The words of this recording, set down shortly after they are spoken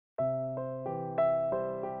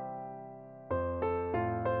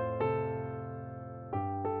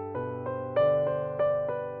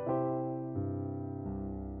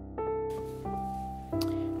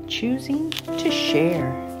choosing to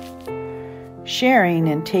share. Sharing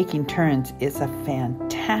and taking turns is a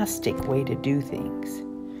fantastic way to do things.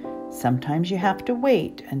 Sometimes you have to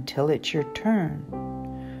wait until it's your turn,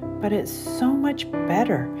 but it's so much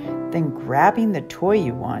better than grabbing the toy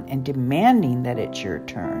you want and demanding that it's your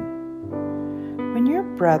turn. When your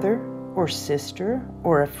brother or sister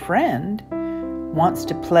or a friend wants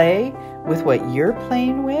to play with what you're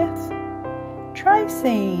playing with, try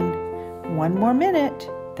saying, "One more minute,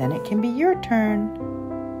 then it can be your turn."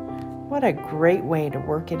 What a great way to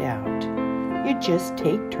work it out. You just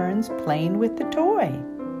take turns playing with the toy.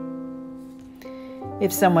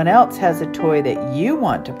 If someone else has a toy that you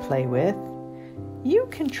want to play with, you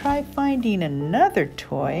can try finding another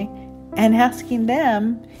toy and asking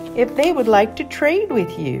them if they would like to trade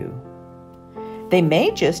with you. They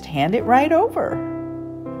may just hand it right over.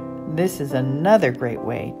 This is another great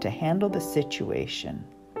way to handle the situation.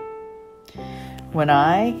 When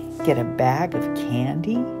I get a bag of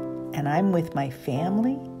candy and I'm with my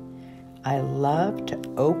family, I love to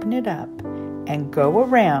open it up and go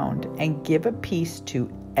around and give a piece to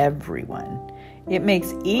everyone. It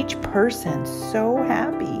makes each person so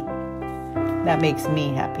happy. That makes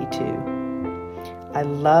me happy too. I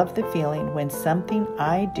love the feeling when something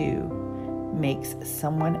I do makes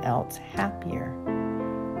someone else happier.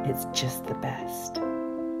 It's just the best.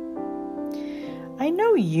 I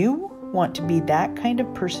know you want to be that kind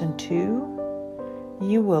of person too.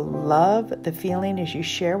 You will love the feeling as you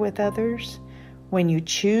share with others. When you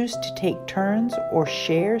choose to take turns or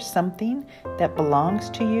share something that belongs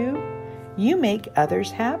to you, you make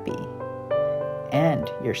others happy and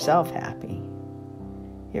yourself happy.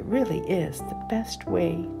 It really is the best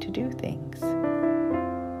way to do things.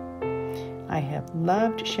 I have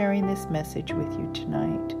loved sharing this message with you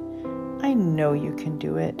tonight. I know you can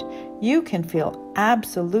do it. You can feel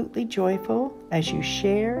absolutely joyful as you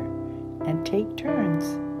share and take turns.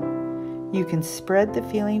 You can spread the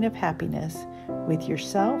feeling of happiness with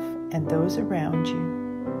yourself and those around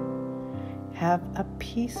you. Have a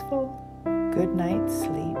peaceful, good night's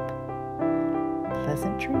sleep.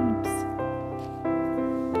 Pleasant dreams.